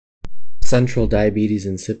Central diabetes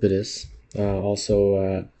insipidus,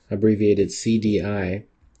 also abbreviated CDI,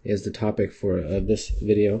 is the topic for this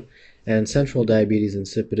video. And central diabetes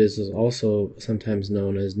insipidus is also sometimes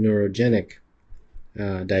known as neurogenic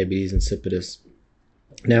diabetes insipidus.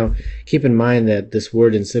 Now, keep in mind that this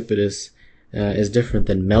word insipidus is different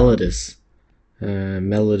than mellitus.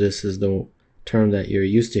 Mellitus is the term that you're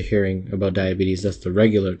used to hearing about diabetes. That's the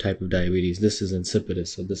regular type of diabetes. This is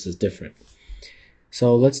insipidus, so this is different.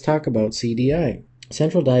 So let's talk about CDI.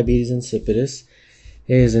 Central diabetes insipidus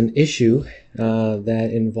is an issue that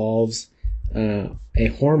involves a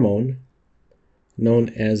hormone known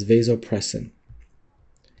as vasopressin.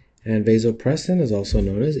 And vasopressin is also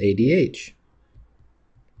known as ADH,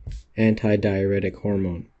 Antidiuretic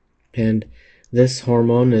Hormone. And this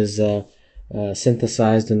hormone is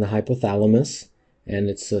synthesized in the hypothalamus, and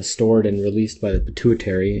it's stored and released by the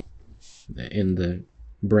pituitary in the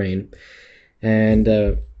brain.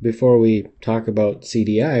 And before we talk about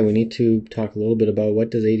CDI, we need to talk a little bit about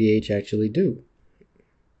what does ADH actually do.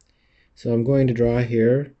 So I'm going to draw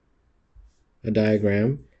here a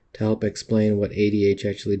diagram to help explain what ADH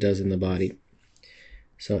actually does in the body.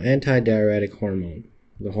 So antidiuretic hormone,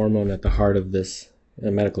 the hormone at the heart of this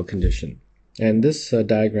medical condition. And this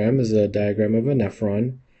diagram is a diagram of a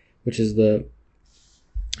nephron, which is the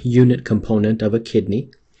unit component of a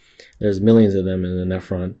kidney. There's millions of them in the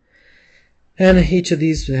nephron. And each of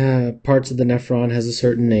these parts of the nephron has a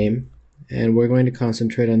certain name, and we're going to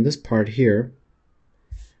concentrate on this part here,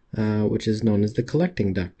 which is known as the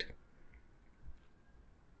collecting duct.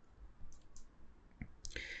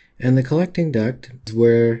 And the collecting duct is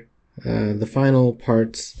where the final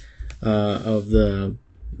parts of the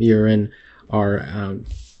urine are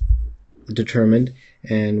determined,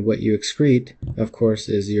 and what you excrete, of course,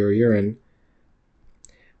 is your urine.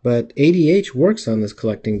 But ADH works on this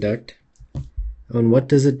collecting duct. And what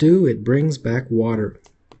does it do? It brings back water.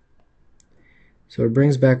 So it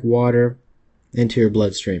brings back water into your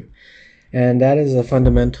bloodstream. And that is a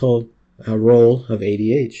fundamental role of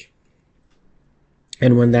ADH.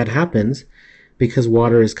 And when that happens, because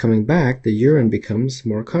water is coming back, the urine becomes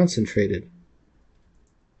more concentrated.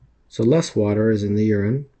 So less water is in the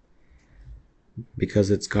urine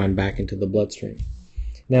because it's gone back into the bloodstream.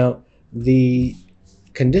 Now, the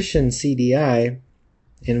condition CDI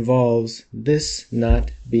involves this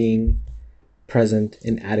not being present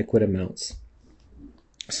in adequate amounts.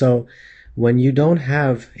 So when you don't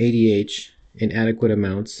have ADH in adequate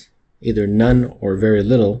amounts, either none or very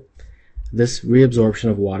little, this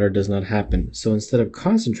reabsorption of water does not happen. So instead of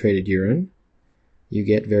concentrated urine, you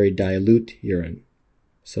get very dilute urine.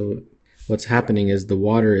 So what's happening is the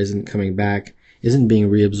water isn't coming back, isn't being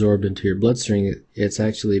reabsorbed into your bloodstream, it's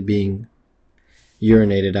actually being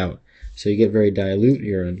urinated out. So you get very dilute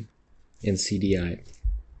urine in CDI.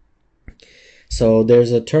 So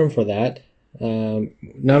there's a term for that.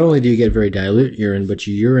 Not only do you get very dilute urine, but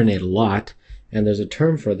you urinate a lot, and there's a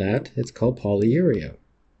term for that. It's called polyuria.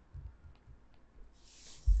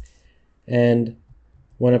 And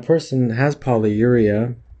when a person has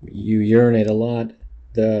polyuria, you urinate a lot,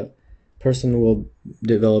 the person will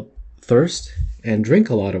develop thirst and drink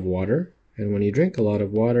a lot of water. And when you drink a lot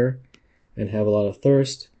of water and have a lot of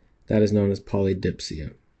thirst, that is known as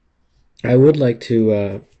polydipsia. I would like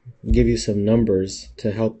to give you some numbers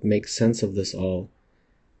to help make sense of this all.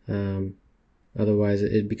 Otherwise,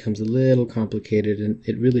 it becomes a little complicated, and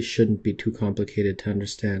it really shouldn't be too complicated to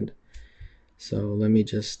understand. So let me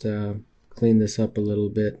just clean this up a little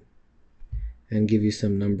bit and give you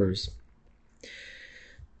some numbers.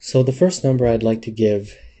 So the first number I'd like to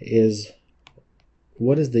give is,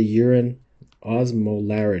 what is the urine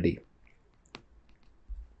osmolarity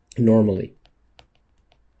normally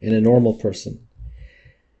in a normal person?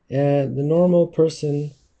 The normal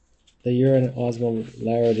person, the urine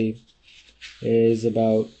osmolarity is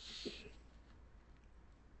about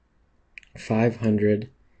 500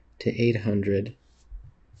 to 800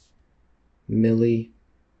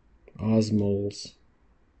 milliosmoles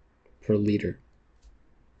per liter.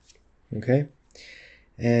 Okay?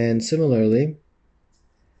 And similarly,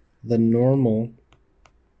 the normal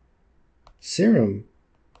serum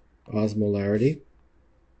osmolarity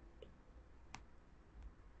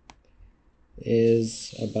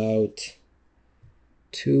is about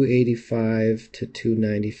 285 to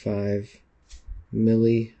 295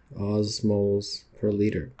 milliosmoles per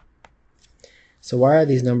liter. So why are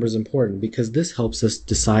these numbers important? Because this helps us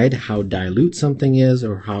decide how dilute something is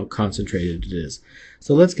or how concentrated it is.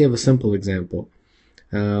 So let's give a simple example.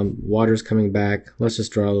 Water's coming back. Let's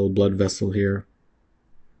just draw a little blood vessel here.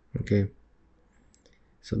 Okay.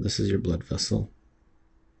 So this is your blood vessel.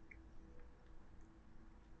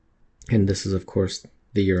 And this is, of course,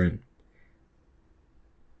 the urine.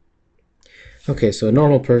 Okay, so a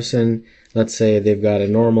normal person, let's say they've got a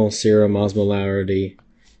normal serum osmolarity.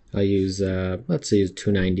 I'll use, let's say,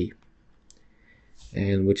 290,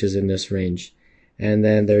 and which is in this range. And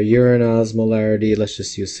then their urine osmolarity, let's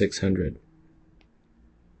just use 600.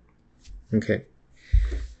 Okay.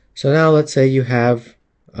 So now let's say you have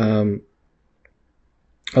a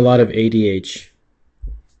lot of ADH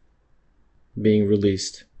being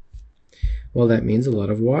released. Well, that means a lot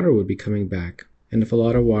of water would be coming back. And if a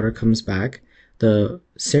lot of water comes back, the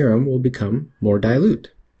serum will become more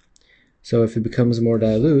dilute. So if it becomes more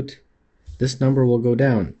dilute, this number will go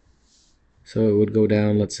down. So it would go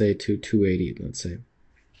down, let's say, to 280, let's say.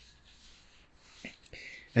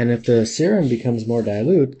 And if the serum becomes more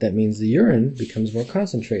dilute, that means the urine becomes more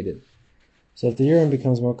concentrated. So if the urine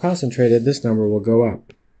becomes more concentrated, this number will go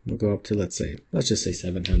up. We'll go up to, let's just say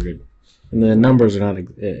 700. And the numbers are not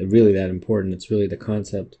really that important. It's really the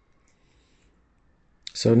concept.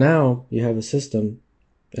 So now you have a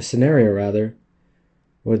scenario rather,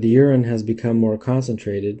 where the urine has become more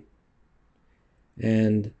concentrated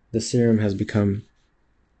and the serum has become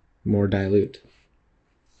more dilute.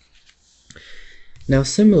 Now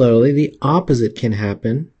similarly, the opposite can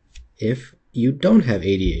happen if you don't have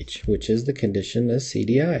ADH, which is the condition as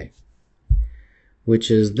CDI,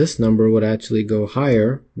 which is this number would actually go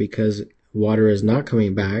higher because water is not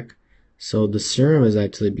coming back, so the serum is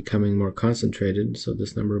actually becoming more concentrated, so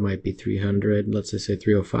this number might be 300, let's just say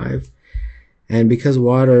 305. And because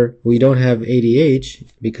we don't have ADH,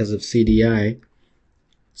 because of CDI,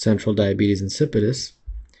 central diabetes insipidus,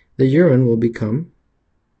 the urine will become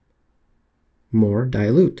more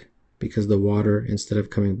dilute because the water, instead of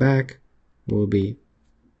coming back, will be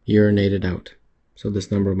urinated out. So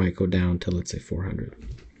this number might go down to, let's say, 400.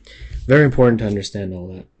 Very important to understand all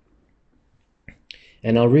that.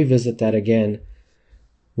 And I'll revisit that again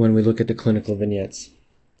when we look at the clinical vignettes.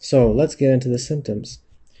 So let's get into the symptoms.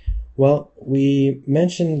 Well, we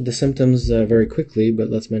mentioned the symptoms very quickly, but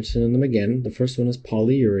let's mention them again. The first one is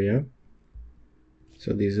polyuria.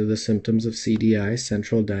 So these are the symptoms of CDI,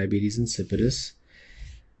 central diabetes insipidus.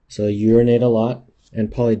 So urinate a lot, and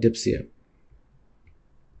polydipsia.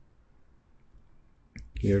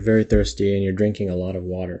 You're very thirsty and you're drinking a lot of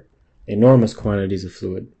water, enormous quantities of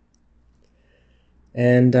fluid.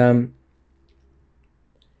 And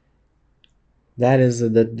that is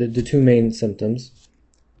the two main symptoms.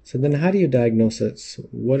 So then how do you diagnose it? So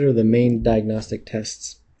what are the main diagnostic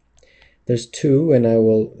tests? There's two, and I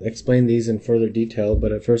will explain these in further detail,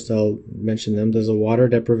 but at first I'll mention them. There's a water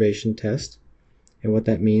deprivation test, and what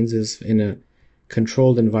that means is in a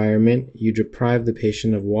controlled environment, you deprive the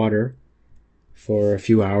patient of water for a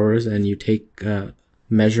few hours, and you take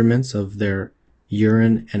measurements of their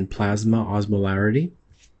urine and plasma osmolarity.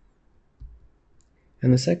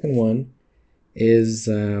 And the second one is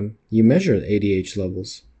you measure the ADH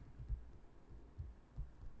levels.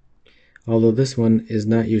 Although this one is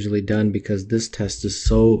not usually done because this test is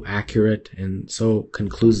so accurate and so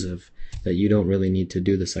conclusive that you don't really need to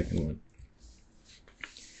do the second one.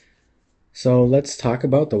 So let's talk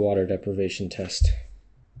about the water deprivation test.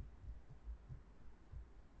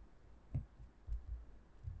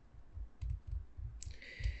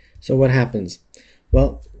 So what happens?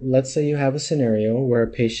 Well, let's say you have a scenario where a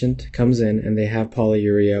patient comes in and they have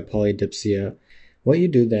polyuria, polydipsia. What you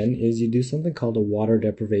do then is you do something called a water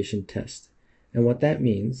deprivation test. And what that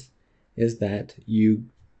means is that you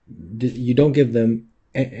don't give them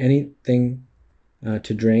anything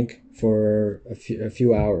to drink for a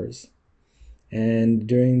few hours. And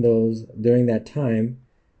during that time,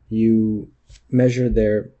 you measure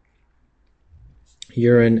their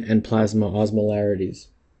urine and plasma osmolarities.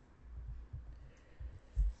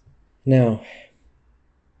 Now,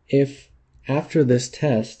 if after this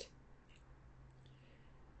test,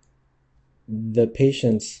 the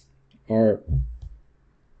patients are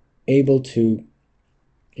able to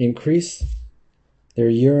increase their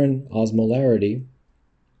urine osmolarity,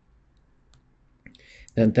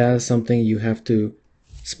 then that is something you have to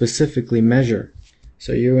specifically measure.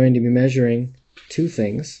 So you're going to be measuring two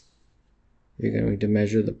things. You're going to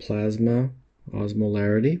measure the plasma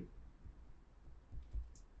osmolarity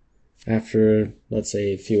after, let's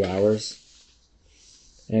say, a few hours,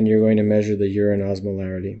 and you're going to measure the urine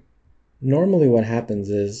osmolarity. Normally what happens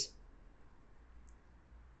is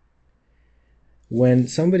when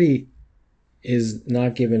somebody is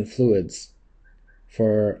not given fluids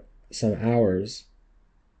for some hours,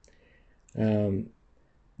 the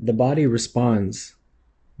body responds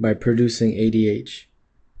by producing ADH.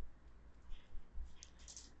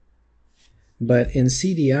 But in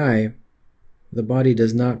CDI, the body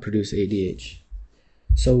does not produce ADH.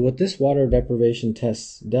 So what this water deprivation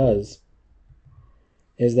test does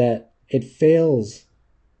is that it fails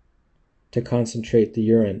to concentrate the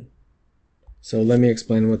urine. So let me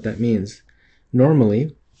explain what that means.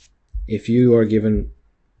 Normally, if you are given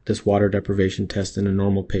this water deprivation test in a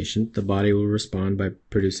normal patient, the body will respond by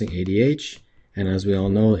producing ADH, and as we all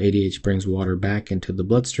know, ADH brings water back into the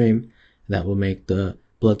bloodstream. That will make the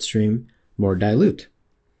bloodstream more dilute.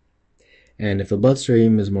 And if the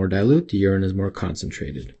bloodstream is more dilute, the urine is more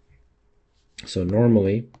concentrated. So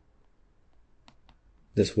normally,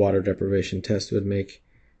 this water deprivation test would make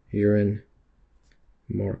urine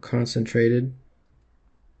more concentrated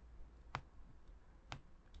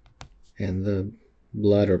and the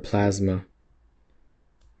blood or plasma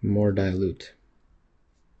more dilute.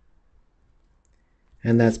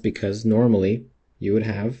 And that's because normally you would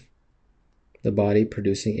have the body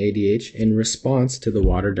producing ADH in response to the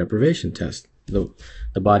water deprivation test. The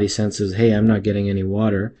body senses, hey, I'm not getting any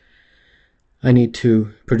water. I need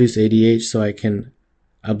to produce ADH so I can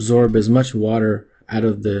absorb as much water out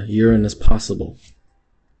of the urine as possible.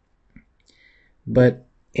 But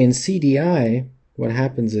in CDI, what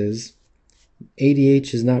happens is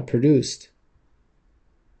ADH is not produced.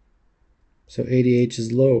 So ADH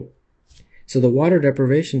is low. So the water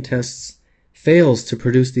deprivation tests fails to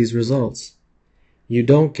produce these results. You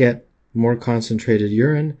don't get more concentrated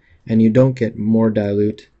urine and you don't get more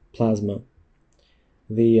dilute plasma.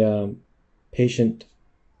 The patient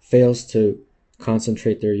fails to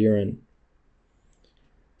concentrate their urine.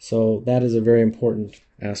 So that is a very important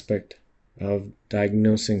aspect of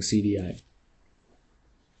diagnosing CDI.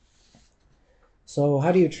 So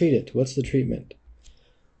how do you treat it? What's the treatment?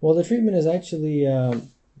 Well, the treatment is actually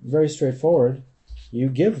very straightforward. You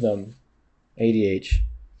give them ADH.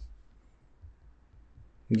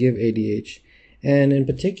 Give ADH. And in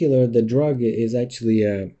particular, the drug is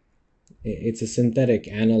actually it's a synthetic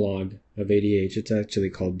analog of ADH. It's actually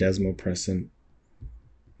called desmopressin.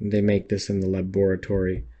 They make this in the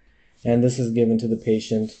laboratory. And this is given to the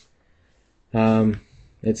patient.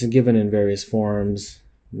 It's given in various forms.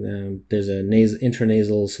 There's a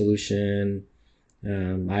intranasal solution,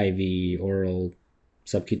 IV, oral,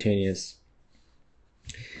 subcutaneous.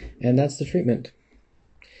 And that's the treatment.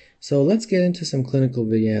 So let's get into some clinical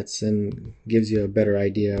vignettes and gives you a better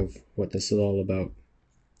idea of what this is all about.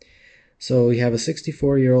 So we have a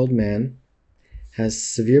 64-year-old man, has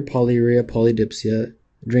severe polyuria, polydipsia,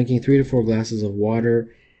 drinking 3 to 4 glasses of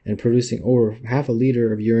water and producing over half a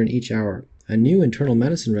liter of urine each hour. A new internal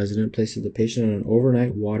medicine resident places the patient on an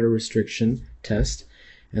overnight water restriction test,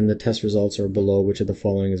 and the test results are below which of the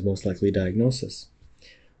following is most likely diagnosis.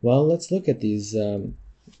 Well, let's look at these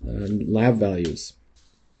lab values.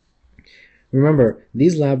 Remember,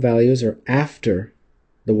 these lab values are after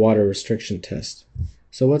the water restriction test.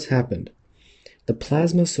 So what's happened? The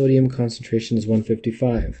plasma sodium concentration is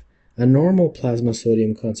 155. A normal plasma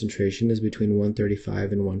sodium concentration is between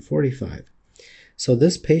 135 and 145. So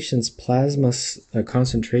this patient's plasma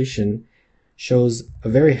concentration shows a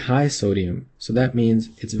very high sodium. So that means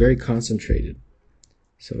it's very concentrated.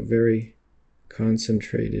 So very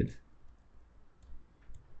concentrated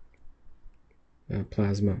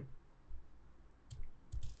plasma.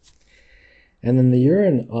 And then the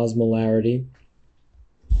urine osmolarity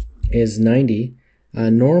is 90.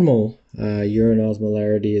 Normal urine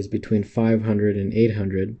osmolarity is between 500 and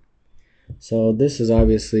 800. So this is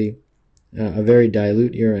obviously a very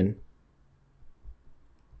dilute urine.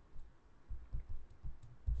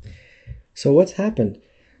 So what's happened?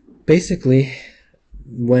 Basically,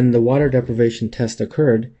 when the water deprivation test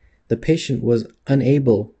occurred, the patient was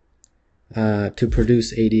unable to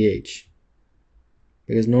produce ADH.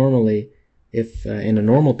 Because normally, if in a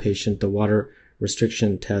normal patient, the water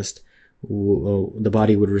restriction test, the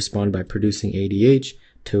body would respond by producing ADH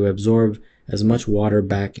to absorb as much water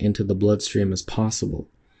back into the bloodstream as possible.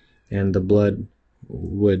 And the blood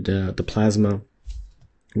would, the plasma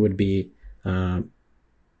would be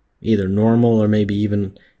either normal or maybe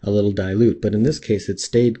even a little dilute. But in this case, it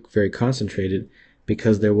stayed very concentrated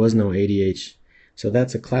because there was no ADH. So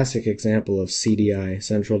that's a classic example of CDI,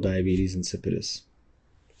 central diabetes insipidus.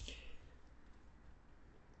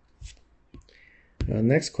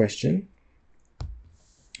 Next question.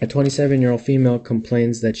 A 27-year-old female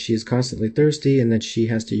complains that she is constantly thirsty and that she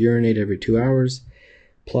has to urinate every 2 hours.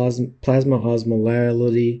 Plasma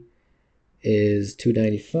osmolarity is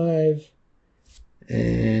 295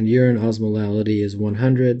 and urine osmolarity is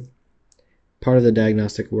 100. Part of the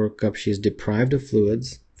diagnostic workup, she is deprived of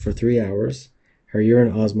fluids for 3 hours. Her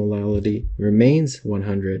urine osmolarity remains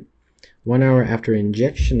 100. 1 hour after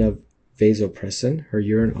injection of vasopressin, her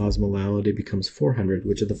urine osmolarity becomes 400.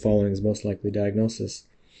 Which of the following is most likely diagnosis?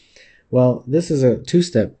 Well, this is a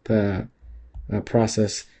two-step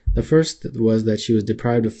process. The first was that she was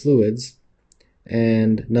deprived of fluids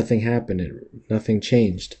and nothing happened, nothing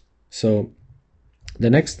changed. So the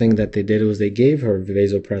next thing that they did was they gave her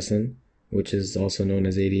vasopressin, which is also known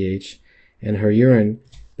as ADH, and her urine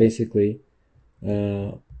basically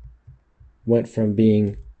went from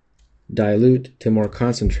being dilute to more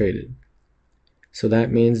concentrated. So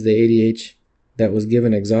that means the ADH that was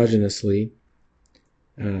given exogenously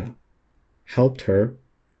helped her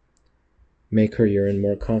make her urine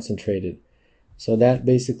more concentrated. So that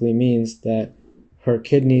basically means that her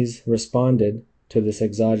kidneys responded to this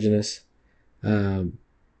exogenous ADH.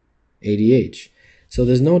 So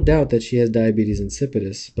there's no doubt that she has diabetes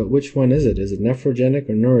insipidus, but which one is it? Is it nephrogenic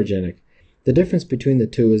or neurogenic? The difference between the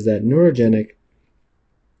two is that neurogenic,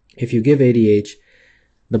 if you give ADH,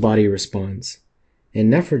 the body responds.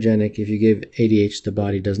 And nephrogenic, if you give ADH, the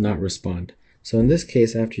body does not respond. So in this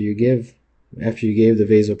case, after you gave the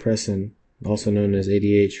vasopressin, also known as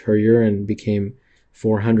ADH, her urine became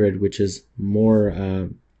 400, which is more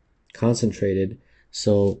concentrated.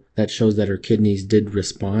 So that shows that her kidneys did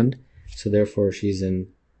respond. So therefore, she's in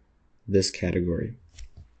this category.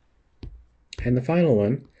 And the final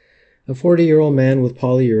one, a 40-year-old man with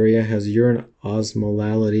polyuria has urine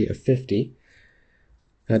osmolarity of 50,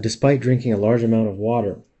 despite drinking a large amount of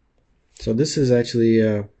water. So this is actually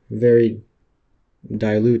a very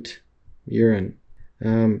dilute urine,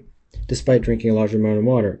 despite drinking a large amount of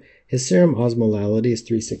water. His serum osmolarity is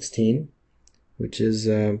 316, which is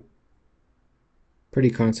pretty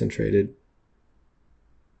concentrated.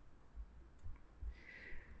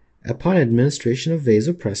 Upon administration of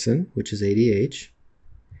vasopressin, which is ADH,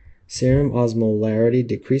 serum osmolarity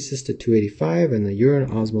decreases to 285 and the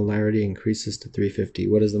urine osmolarity increases to 350.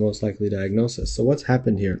 What is the most likely diagnosis? So what's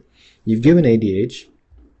happened here? You've given ADH,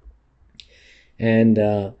 and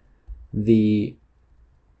the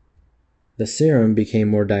serum became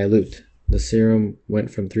more dilute. The serum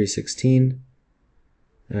went from 316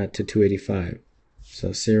 to 285.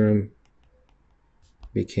 So serum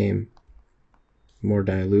became more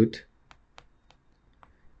dilute,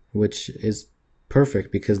 which is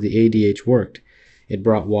perfect because the ADH worked. It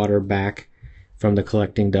brought water back from the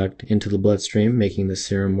collecting duct into the bloodstream, making the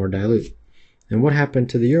serum more dilute. And what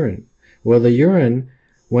happened to the urine? Well, the urine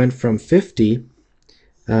went from 50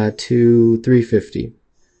 to 350.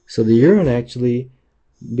 So the urine actually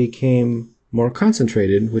became more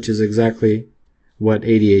concentrated, which is exactly what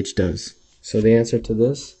ADH does. So the answer to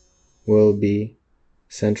this will be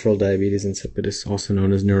central diabetes insipidus, also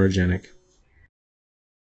known as neurogenic.